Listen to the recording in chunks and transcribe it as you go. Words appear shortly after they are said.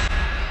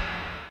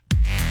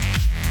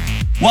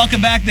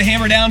Welcome back. The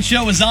Hammer Down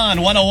Show is on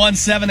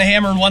 101.7 The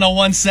Hammer and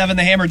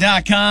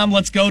 101.7thehammer.com.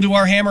 Let's go to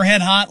our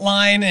Hammerhead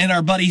hotline, and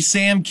our buddy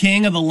Sam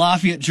King of the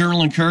Lafayette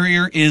Journal and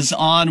Courier is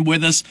on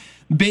with us.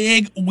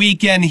 Big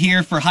weekend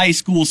here for high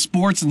school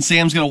sports, and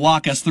Sam's going to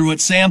walk us through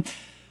it. Sam,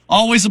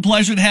 always a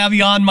pleasure to have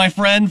you on, my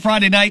friend.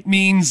 Friday night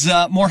means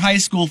more high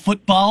school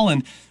football,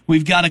 and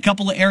we've got a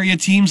couple of area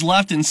teams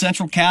left in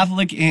Central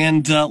Catholic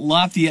and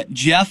Lafayette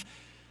Jeff.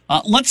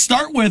 Let's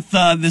start with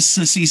this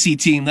CC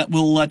team that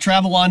will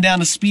travel on down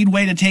to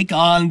Speedway to take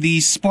on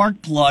the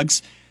Spark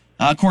Plugs.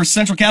 Of course,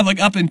 Central Catholic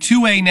up in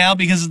 2A now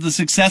because of the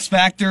success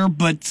factor,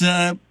 but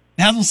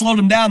hasn't slowed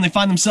them down. They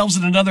find themselves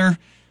in another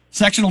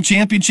sectional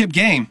championship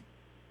game.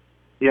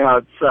 Yeah,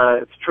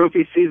 it's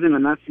trophy season,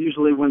 and that's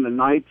usually when the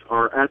Knights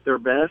are at their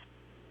best.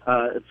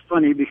 It's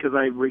funny because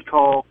I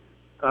recall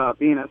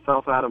being at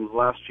South Adams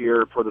last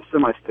year for the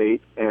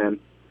semi-state, and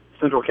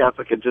Central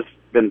Catholic had just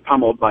been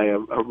pummeled by a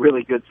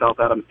really good South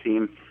Adams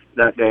team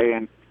that day.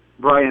 And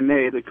Brian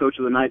Ney, the coach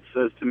of the Knights,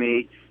 says to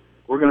me,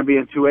 we're going to be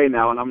in 2A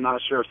now, and I'm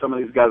not sure if some of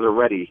these guys are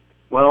ready.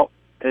 Well,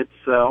 it's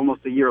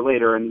almost a year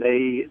later, and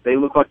they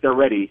look like they're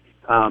ready.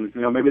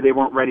 Maybe they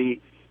weren't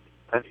ready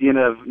at the end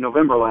of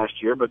November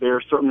last year, but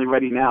they're certainly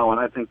ready now, and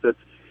I think that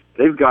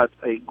they've got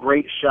a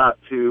great shot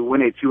to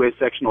win a 2A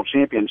sectional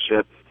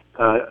championship.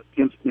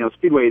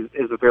 Speedway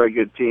is a very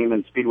good team,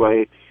 and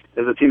Speedway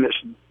is a team that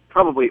should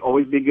probably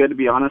always be good, to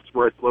be honest,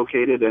 where it's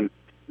located and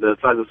the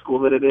size of school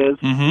that it is.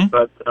 Mm-hmm.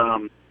 But,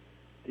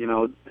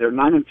 they're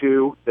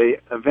 9-2. They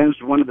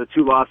avenged one of the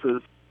two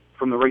losses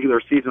from the regular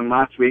season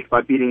last week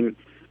by beating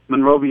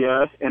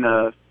Monrovia in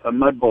a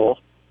mud bowl.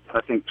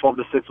 I think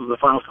 12-6 was the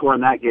final score in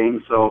that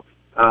game. So,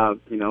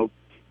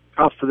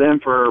 props to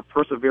them for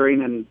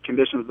persevering in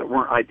conditions that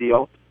weren't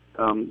ideal.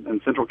 And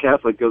Central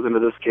Catholic goes into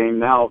this game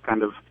now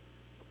kind of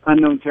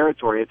unknown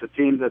territory. It's a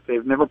team that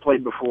they've never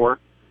played before.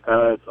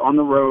 It's on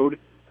the road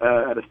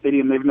at a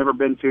stadium they've never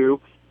been to.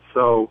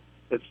 So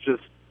it's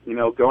just,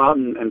 go out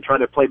and try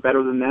to play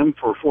better than them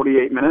for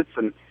 48 minutes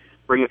and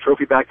bring a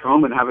trophy back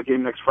home and have a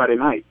game next Friday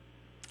night.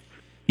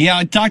 Yeah,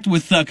 I talked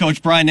with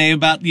Coach Brian Ney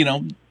about,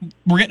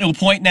 we're getting to a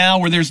point now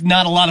where there's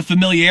not a lot of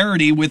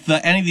familiarity with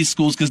any of these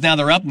schools because now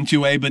they're up in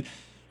 2A. But,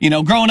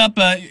 growing up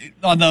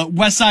on the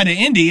west side of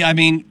Indy, I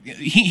mean,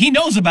 he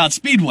knows about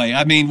Speedway.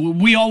 I mean,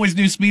 we always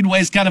knew Speedway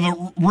is kind of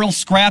a real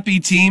scrappy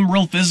team,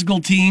 real physical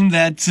team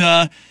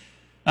that,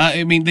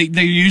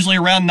 they're usually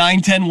around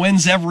 9-10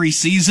 wins every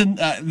season.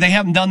 They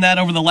haven't done that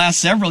over the last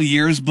several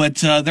years, but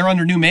they're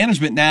under new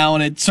management now,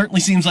 and it certainly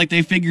seems like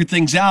they've figured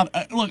things out.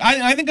 Look,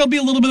 I think it'll be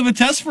a little bit of a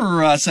test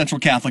for Central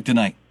Catholic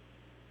tonight.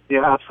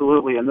 Yeah,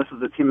 absolutely, and this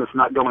is a team that's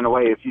not going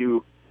away. If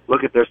you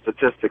look at their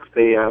statistics,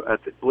 I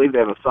believe they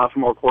have a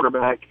sophomore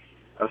quarterback,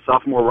 a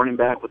sophomore running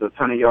back with a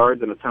ton of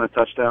yards and a ton of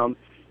touchdowns.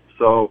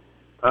 So,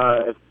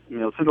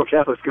 Central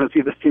Catholic's going to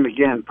see this team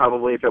again,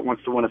 probably if it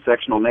wants to win a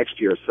sectional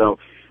next year. So,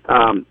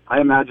 I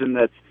imagine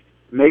that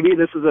maybe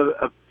this is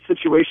a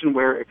situation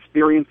where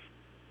experience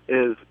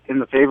is in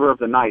the favor of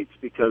the Knights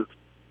because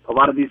a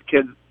lot of these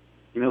kids,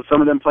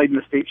 some of them played in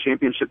the state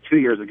championship 2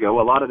 years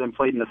ago. A lot of them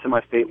played in the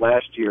semi-state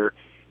last year,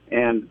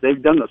 and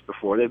they've done this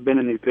before. They've been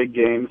in these big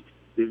games,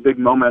 these big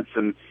moments,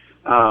 and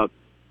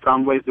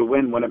found ways to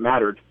win when it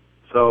mattered.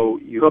 So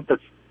you hope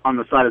that's on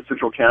the side of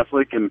Central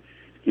Catholic and,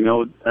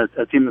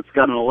 a team that's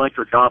got an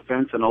electric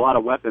offense and a lot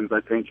of weapons,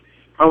 I think,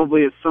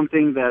 probably is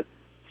something that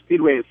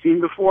Speedway has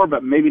seen before,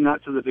 but maybe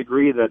not to the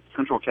degree that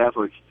Central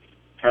Catholic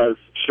has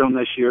shown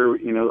this year.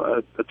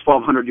 A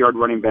 1,200-yard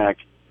running back,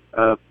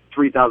 a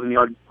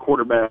 3,000-yard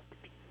quarterback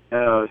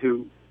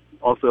who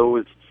also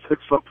is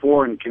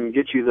 6'4" and can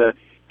get you the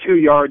 2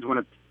 yards when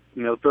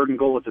it's third and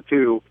goal at the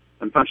 2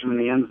 and punch them in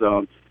the end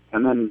zone.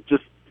 And then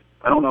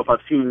I don't know if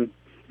I've seen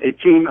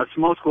a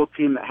small school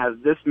team that has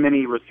this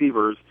many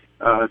receivers.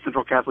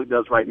 Central Catholic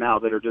does right now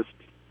that are just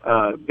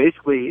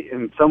basically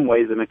in some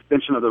ways an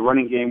extension of the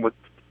running game with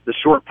the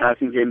short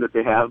passing game that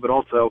they have, but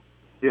also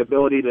the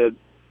ability to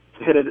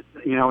hit it,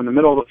 in the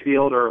middle of the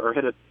field or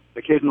hit an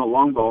occasional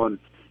long ball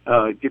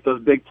and get those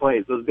big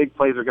plays. Those big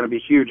plays are going to be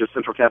huge if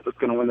Central Catholic's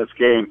going to win this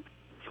game.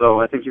 So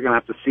I think you're going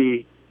to have to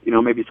see,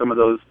 maybe some of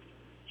those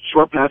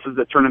short passes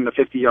that turn into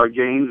 50-yard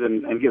gains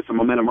and get some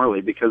momentum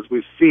early because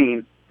we've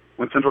seen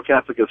when Central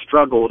Catholic has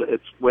struggled,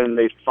 it's when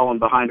they've fallen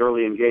behind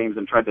early in games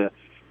and tried to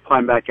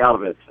climb back out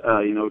of it.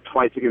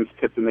 Twice against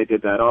Tipton they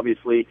did that.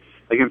 Obviously,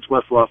 against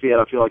West Lafayette,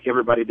 I feel like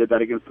everybody did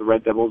that against the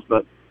Red Devils,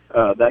 but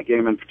that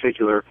game in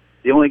particular,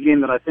 the only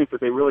game that I think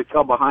that they really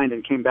fell behind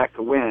and came back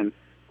to win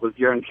was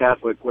Guerin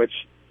Catholic, which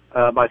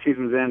by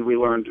season's end we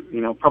learned,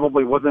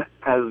 probably wasn't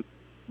as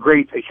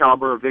great a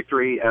caliber of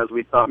victory as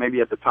we thought maybe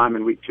at the time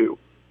in week 2.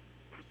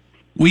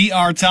 We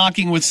are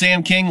talking with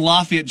Sam King,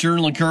 Lafayette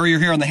Journal and Courier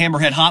here on the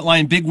Hammerhead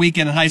Hotline. Big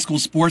weekend in high school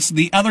sports.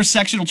 The other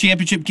sectional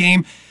championship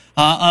game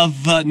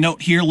of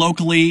note here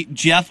locally,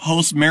 Jeff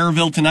hosts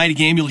Maryville tonight, a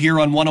game you'll hear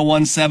on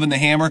 101.7 The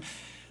Hammer.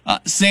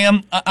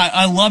 Sam,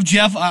 I love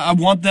Jeff. I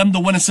want them to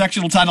win a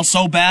sectional title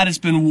so bad. It's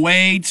been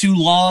way too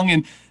long,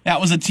 and that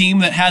was a team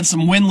that had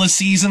some winless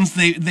seasons.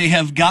 They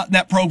have gotten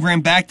that program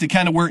back to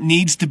kind of where it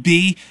needs to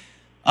be.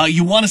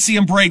 You want to see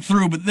them break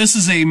through, but this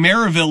is a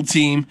Maryville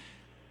team.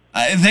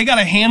 They got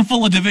a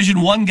handful of Division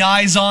I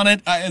guys on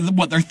it.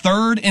 They're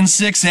third in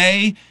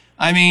 6A.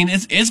 I mean,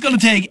 it's going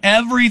to take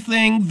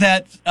everything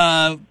that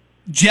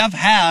Jeff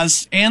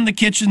has, and the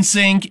kitchen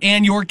sink,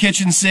 and your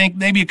kitchen sink,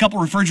 maybe a couple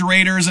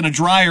refrigerators and a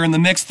dryer in the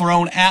mix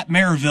thrown at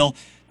Maryville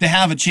to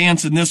have a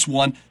chance in this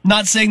one.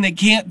 Not saying they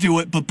can't do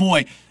it, but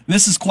boy,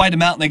 this is quite a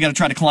mountain they got to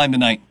try to climb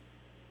tonight.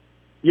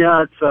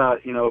 Yeah,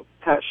 it's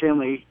Pat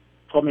Shanley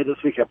told me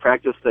this week at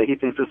practice that he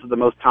thinks this is the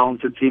most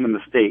talented team in the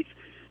state.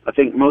 I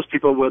think most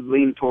people would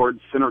lean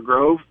towards Center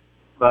Grove,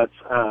 but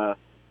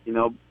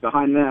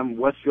behind them,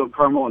 Westfield,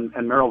 Carmel, and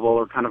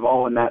Maryville are kind of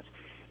all in that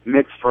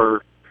mix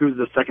for who's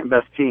the second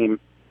best team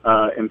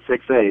in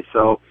 6A.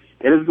 So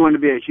it is going to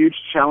be a huge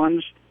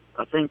challenge.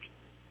 I think,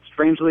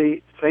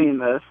 strangely saying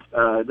this,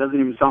 it doesn't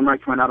even sound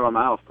right coming out of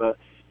my mouth, but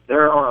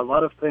there are a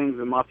lot of things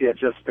in Lafayette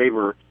Jeff's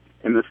favor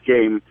in this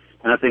game,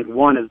 and I think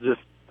one is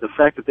just the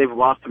fact that they've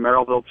lost to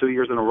Maryville 2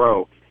 years in a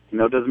row.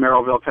 Does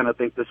Maryville kind of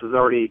think this is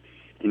already,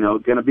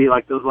 going to be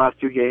like those last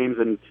two games,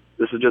 and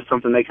this is just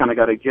something they kind of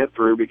got to get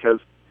through? Because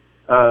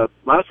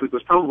last week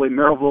was probably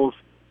Maryville's,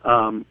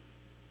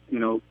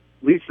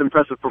 least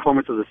impressive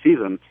performance of the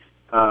season,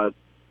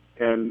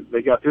 and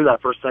they got through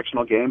that first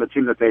sectional game, a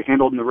team that they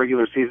handled in the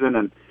regular season,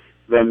 and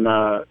then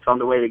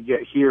found a way to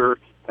get here,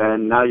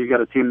 and now you've got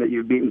a team that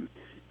you've beaten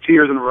 2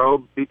 years in a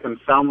row, beat them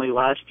soundly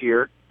last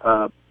year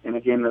in a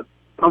game that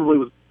probably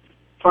was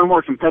far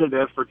more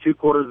competitive for 2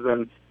 quarters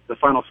than the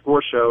final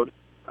score showed.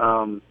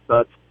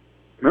 But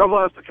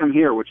Maryville has to come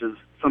here, which is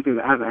something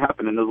that hasn't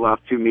happened in those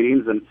last 2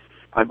 meetings. And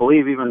I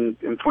believe even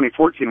in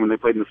 2014 when they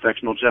played in the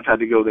sectional, Jeff had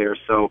to go there.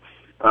 So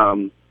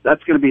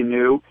that's going to be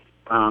new.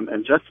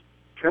 And Jeff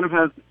kind of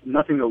has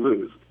nothing to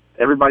lose.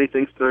 Everybody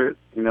thinks they're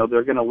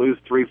going to lose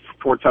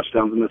 3-4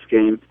 touchdowns in this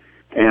game.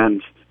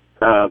 And,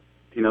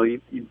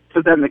 you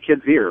put that in the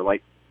kid's ear.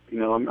 Like,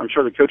 I'm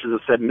sure the coaches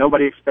have said,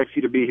 nobody expects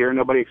you to be here.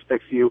 Nobody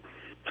expects you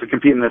to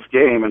compete in this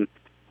game.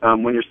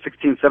 And when you're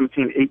 16,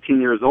 17,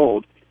 18 years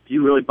old,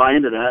 you really buy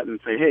into that and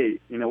say, hey,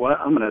 you know what,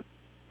 I'm going to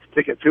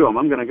stick it to them.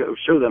 I'm going to go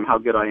show them how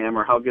good I am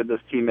or how good this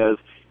team is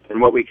and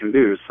what we can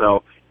do.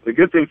 So the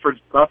good thing for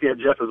Lafayette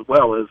Jeff as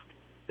well is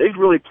they've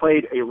really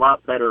played a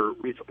lot better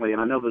recently. And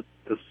I know that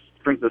the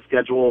strength of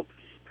schedule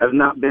has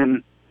not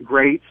been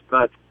great,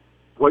 but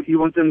what you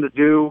want them to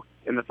do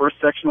in the first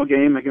sectional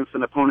game against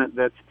an opponent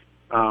that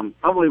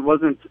probably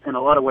wasn't in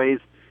a lot of ways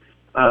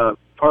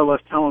far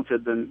less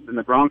talented than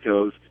the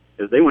Broncos,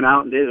 is they went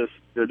out and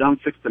they're down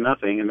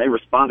 6-0, and they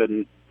responded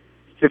in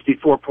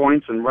 54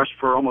 points and rushed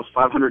for almost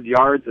 500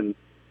 yards and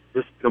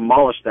just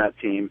demolished that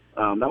team.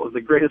 That was the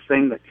greatest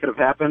thing that could have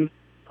happened.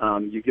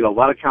 You get a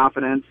lot of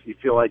confidence. You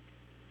feel like,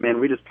 man,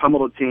 we just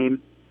pummeled a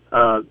team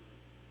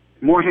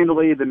more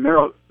handily than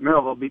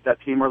Maryville beat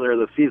that team earlier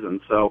this season.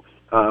 So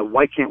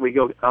why can't we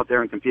go out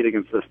there and compete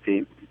against this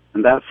team?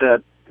 And that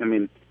said, I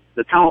mean,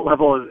 the talent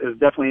level is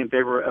definitely in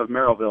favor of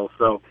Maryville.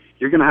 So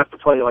you're going to have to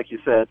play, like you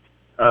said,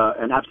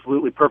 an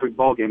absolutely perfect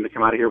ball game to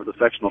come out of here with a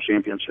sectional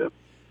championship.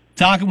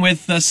 Talking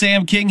with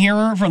Sam King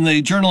here from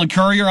the Journal and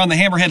Courier on the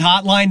Hammerhead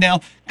Hotline. Now,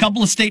 a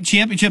couple of state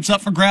championships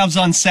up for grabs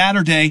on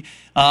Saturday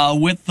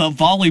with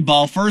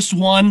volleyball. First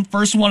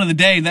one of the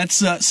day. That's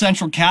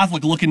Central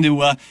Catholic looking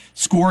to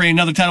score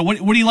another title. What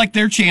do you like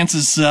their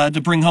chances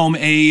to bring home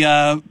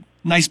a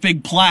nice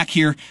big plaque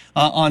here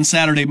on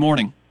Saturday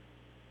morning?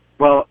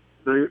 Well,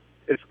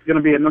 it's going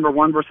to be a number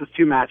 1 versus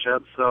 2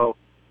 matchup, so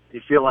you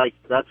feel like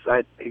that's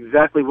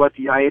exactly what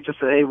the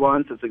IHSAA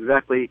wants. It's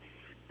exactly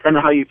kind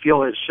of how you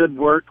feel it should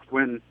work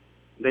when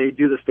they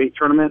do the state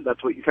tournament.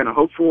 That's what you kind of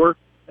hope for.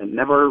 It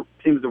never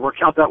seems to work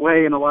out that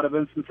way in a lot of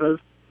instances,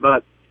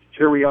 but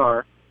here we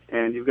are,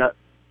 and you've got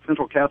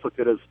Central Catholic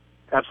that is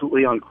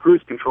absolutely on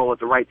cruise control at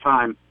the right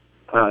time.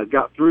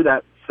 Got through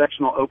that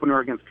sectional opener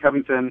against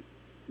Covington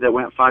that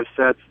went 5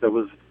 sets. That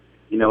was,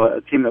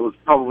 a team that was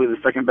probably the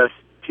second best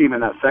team in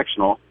that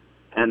sectional,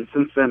 and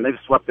since then they've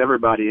swept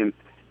everybody. And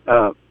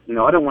I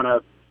don't want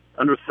to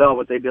undersell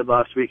what they did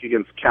last week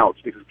against Couch,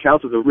 because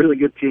Couch was a really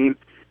good team,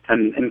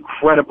 an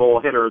incredible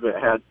hitter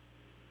that had,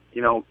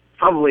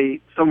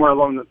 probably somewhere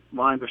along the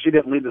lines, if she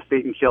didn't lead the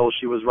state in kills,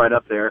 she was right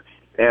up there.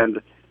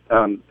 And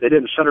they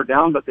didn't shut her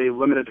down, but they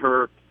limited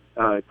her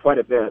quite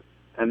a bit.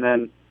 And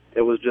then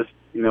it was just,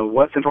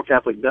 what Central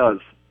Catholic does.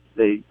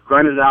 They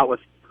grinded it out with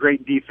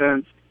great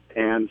defense,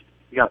 and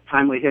you got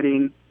timely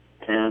hitting,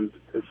 and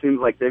it seems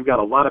like they've got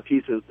a lot of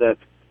pieces that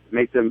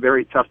make them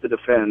very tough to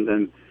defend.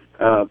 And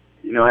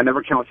I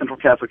never count Central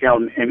Catholic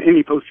out in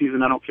any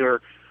postseason. I don't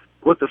care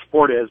what the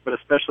sport is, but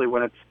especially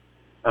when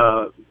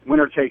it's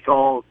winner take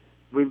all,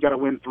 we've got to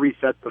win 3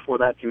 sets before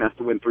that team has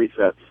to win 3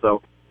 sets.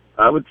 So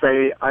I would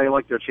say I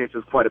like their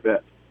chances quite a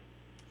bit.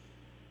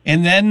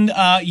 And then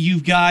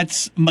you've got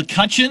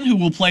McCutcheon, who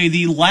will play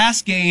the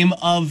last game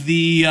of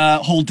the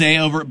whole day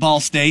over at Ball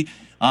State.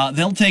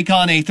 They'll take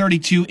on a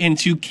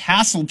 32-2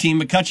 Castle team.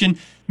 McCutcheon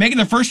making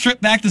their first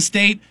trip back to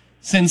state.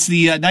 since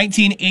the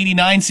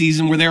 1989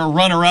 season where they were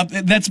runner-up.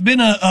 That's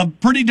been a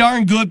pretty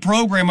darn good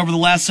program over the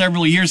last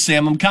several years,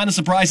 Sam. I'm kind of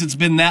surprised it's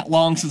been that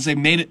long since they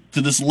made it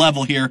to this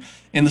level here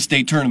in the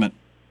state tournament.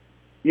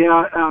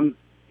 Yeah,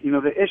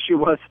 the issue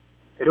was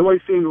it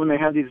always seemed when they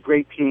had these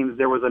great teams,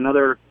 there was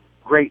another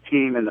great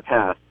team in the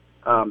past.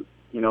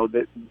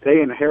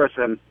 They and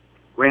Harrison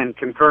ran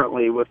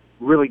concurrently with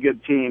really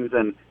good teams,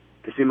 and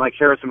it seemed like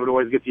Harrison would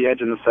always get the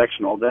edge in the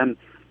sectional. Then,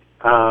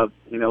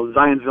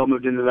 Zionsville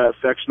moved into that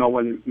sectional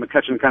when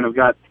McCutcheon kind of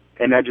got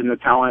an edge in the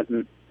talent,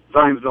 and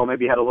Zionsville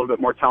maybe had a little bit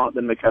more talent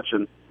than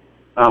McCutcheon.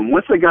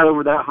 Once they got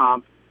over that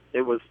hump,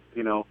 it was,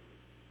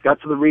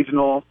 got to the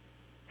regional,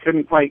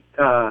 couldn't quite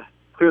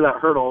clear that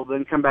hurdle,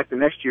 then come back the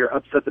next year,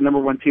 upset the number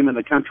one team in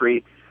the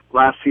country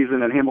last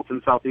season in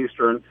Hamilton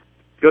Southeastern,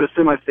 go to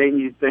semi-state,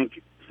 and you'd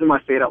think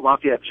semi-state at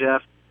Lafayette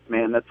Jeff,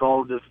 man, that's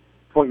all just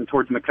pointing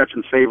towards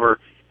McCutcheon's favor,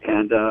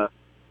 and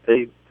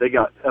they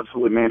got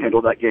absolutely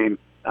manhandled that game,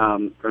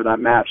 or that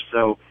match.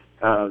 So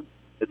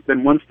it's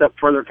been one step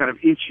further kind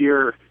of each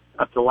year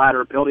up the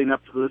ladder, building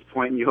up to this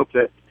point, and you hope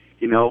that,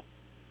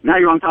 now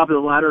you're on top of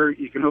the ladder,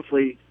 you can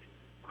hopefully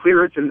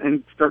clear it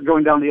and start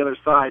going down the other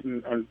side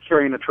and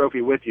carrying a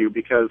trophy with you,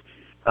 because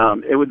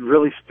it would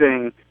really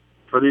sting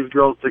for these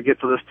girls to get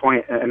to this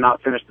point and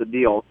not finish the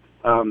deal.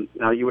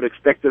 Now, you would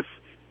expect this,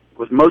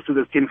 with most of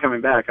this team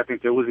coming back, I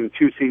think they're losing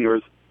 2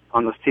 seniors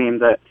on this team,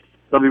 that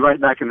they'll be right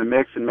back in the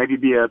mix and maybe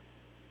be a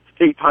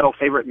state title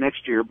favorite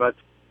next year, but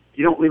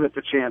you don't leave it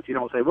to chance. You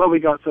don't say, well, we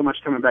got so much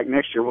coming back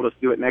next year, we'll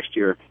just do it next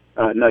year.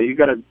 No, you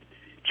got to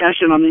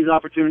cash in on these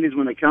opportunities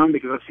when they come,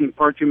 because I've seen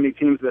far too many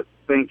teams that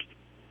think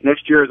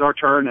next year is our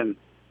turn,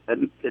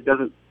 and it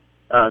doesn't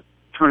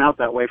turn out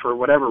that way for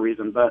whatever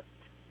reason. But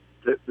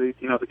the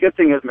good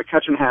thing is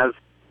McCutcheon has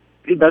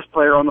the best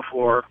player on the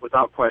floor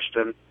without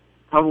question.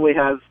 Probably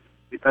has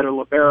the better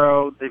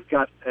libero. They've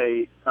got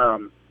a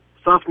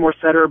sophomore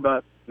setter,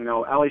 but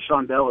Allie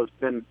Shondell has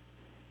been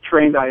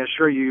trained, I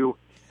assure you,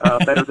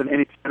 better than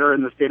any setter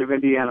in the state of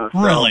Indiana.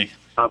 Really?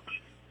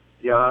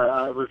 Yeah,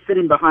 I was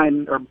sitting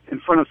behind or in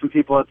front of some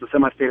people at the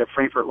semi-state at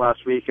Frankfurt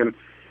last week, and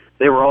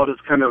they were all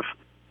just kind of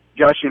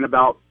gushing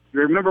about,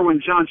 you remember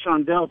when John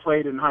Shondell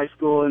played in high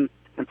school and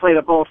played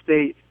at Ball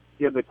State?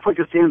 He had the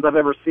quickest hands I've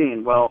ever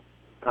seen. Well,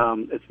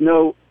 it's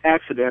no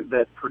accident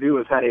that Purdue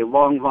has had a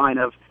long line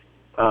of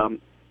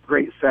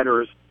great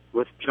setters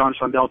with John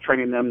Shondell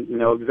training them,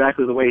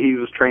 exactly the way he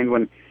was trained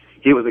when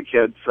he was a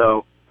kid.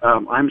 So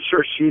I'm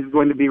sure she's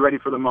going to be ready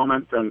for the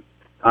moment, and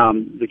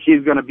the key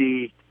is going to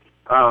be,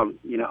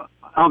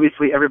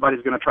 obviously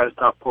everybody's going to try to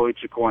stop Chloe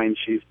Chicoine.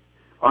 She's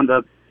on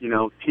the,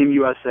 Team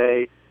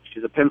USA.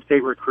 She's a Penn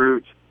State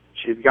recruit.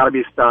 She's got to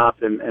be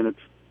stopped, and it's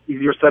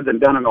easier said than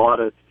done in a lot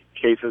of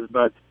cases,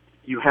 but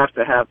you have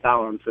to have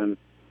balance, and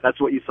that's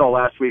what you saw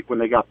last week when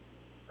they got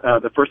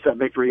the first set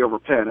victory over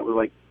Penn. It was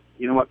like,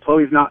 you know what,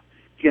 Chloe's not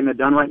getting it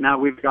done right now.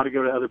 We've got to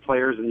go to other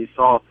players, and you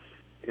saw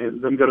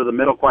them go to the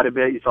middle quite a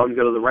bit. You saw them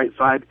go to the right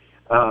side,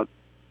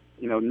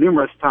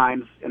 numerous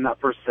times in that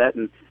first set,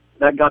 and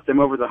that got them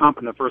over the hump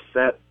in the first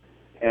set.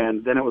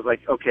 And then it was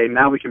like, okay,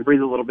 now we can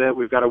breathe a little bit.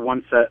 We've got a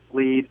 1-set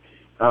lead.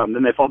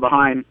 Then they fall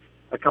behind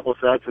a couple of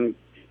sets, and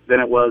then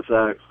it was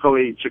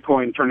Chloe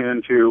Chicoine turning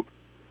into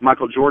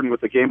Michael Jordan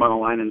with the game on the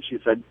line, and she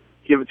said,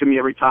 give it to me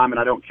every time, and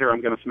I don't care.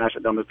 I'm going to smash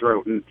it down the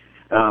throat.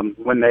 And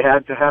when they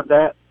had to have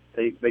that,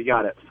 they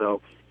got it.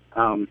 So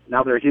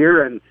now they're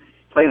here and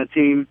playing a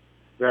team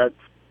that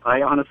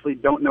I honestly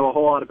don't know a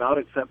whole lot about,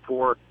 except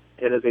for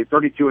it is a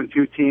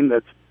 32-2 team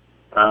that's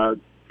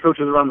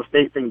coaches around the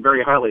state think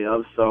very highly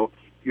of, so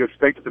you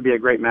expect it to be a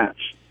great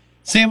match.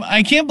 Sam,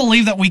 I can't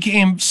believe that we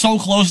came so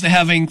close to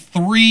having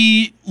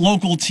 3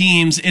 local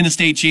teams in a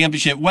state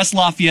championship. West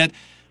Lafayette,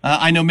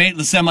 I know, made it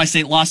the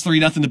semi-state, lost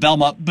 3-0 to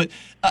Belmont. But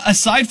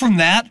aside from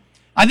that,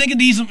 I think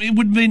it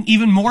would have been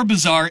even more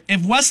bizarre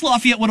if West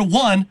Lafayette would have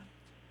won.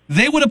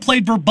 They would have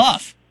played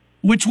Brebeuf,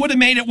 which would have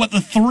made it,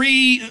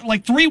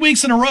 3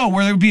 weeks in a row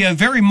where there would be a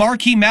very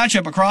marquee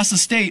matchup across the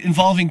state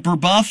involving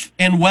Brebeuf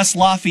and West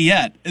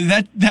Lafayette.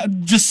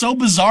 That just so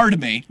bizarre to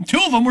me. 2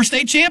 of them were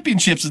state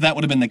championships if that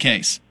would have been the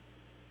case.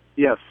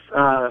 Yes.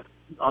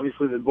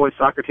 Obviously, the boys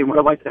soccer team would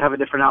have liked to have a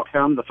different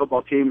outcome. The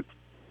football team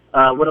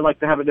would have liked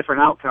to have a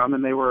different outcome,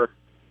 and they were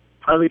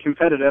highly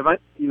competitive. I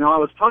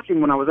was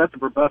talking when I was at the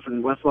Brebeuf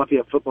and West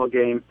Lafayette football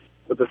game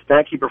with the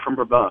stat keeper from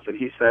Brebeuf, and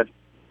he said,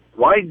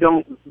 why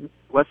don't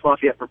West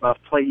Lafayette Brebeuf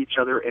play each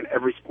other in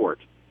every sport?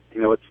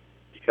 You've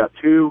got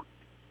 2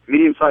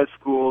 medium-sized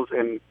schools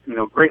and,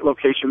 great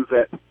locations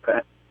that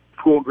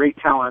pool great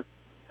talent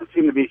and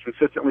seem to be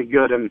consistently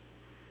good in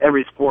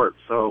every sport.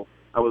 So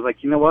I was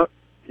like, you know what?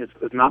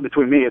 It's not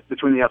between me, it's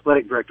between the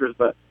athletic directors,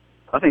 but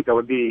I think that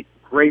would be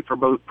great for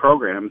both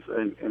programs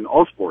in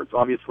all sports.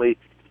 Obviously,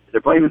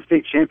 they're playing in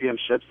state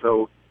championships,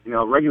 so,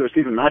 a regular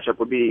season matchup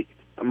would be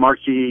a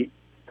marquee,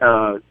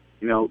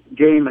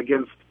 game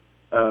against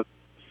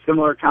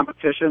similar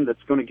competition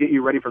that's going to get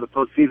you ready for the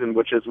postseason,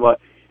 which is what,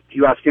 if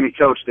you ask any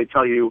coach, they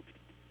tell you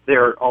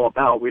they're all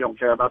about. We don't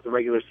care about the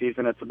regular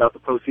season. It's about the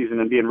postseason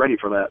and being ready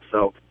for that.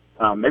 So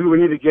maybe we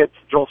need to get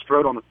Joel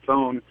Strode on the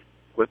phone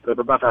with the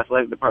Rebuff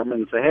Athletic Department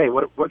and say, hey,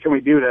 what can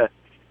we do to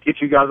get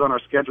you guys on our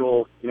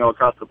schedule,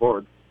 across the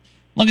board?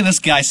 Look at this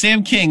guy,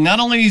 Sam King. Not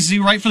only is he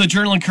write for the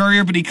Journal and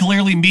Courier, but he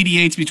clearly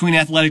mediates between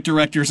athletic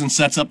directors and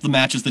sets up the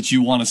matches that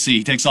you want to see.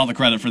 He takes all the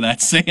credit for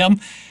that. Sam,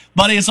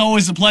 buddy, it's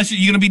always a pleasure.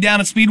 You going to be down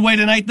at Speedway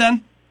tonight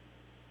then?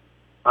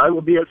 I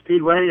will be at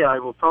Speedway. I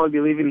will probably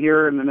be leaving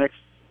here in the next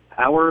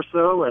hour or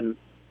so, and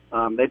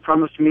they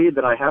promised me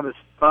that I have a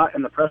spot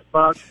in the press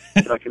box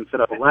that I can set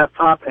up a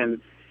laptop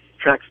and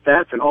track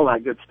stats and all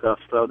that good stuff.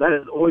 So that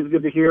is always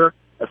good to hear,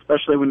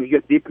 especially when you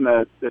get deep in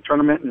the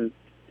tournament and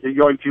you're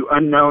going to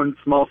unknown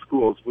small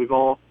schools. We've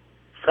all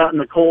sat in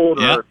the cold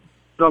or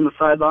sit on the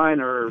sideline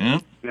or,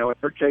 in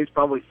her case,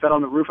 probably sat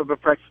on the roof of a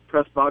press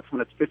box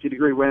when it's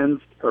 50-degree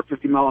winds or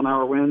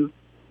 50-mile-an-hour winds.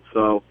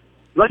 So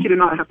lucky to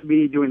not have to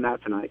be doing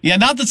that tonight. Yeah,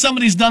 not that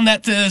somebody's done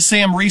that to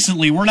Sam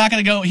recently. We're not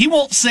going to go. He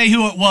won't say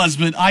who it was,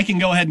 but I can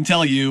go ahead and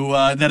tell you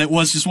that it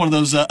was just one of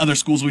those other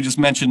schools we just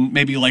mentioned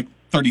maybe like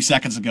 30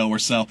 seconds ago or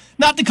so.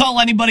 Not to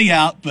call anybody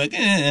out, but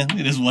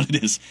it is what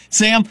it is.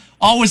 Sam,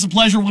 always a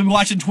pleasure. We'll be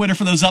watching Twitter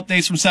for those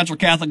updates from Central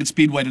Catholic and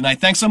Speedway tonight.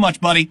 Thanks so much,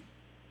 buddy.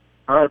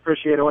 All right,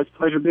 appreciate it. Always a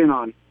pleasure being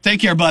on.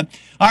 Take care, bud.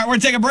 All right, we're going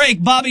to take a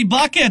break. Bobby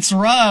Buckets.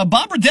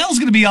 Bob Riddell's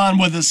going to be on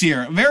with us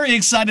here. Very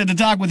excited to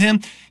talk with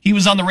him. He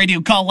was on the radio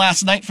call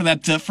last night for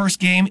that first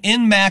game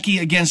in Mackey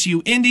against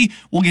UIndy.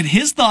 We'll get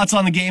his thoughts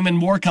on the game and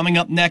more coming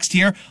up next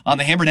here on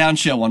the Hammer Down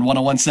Show on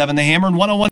 101.7 The Hammer and 101.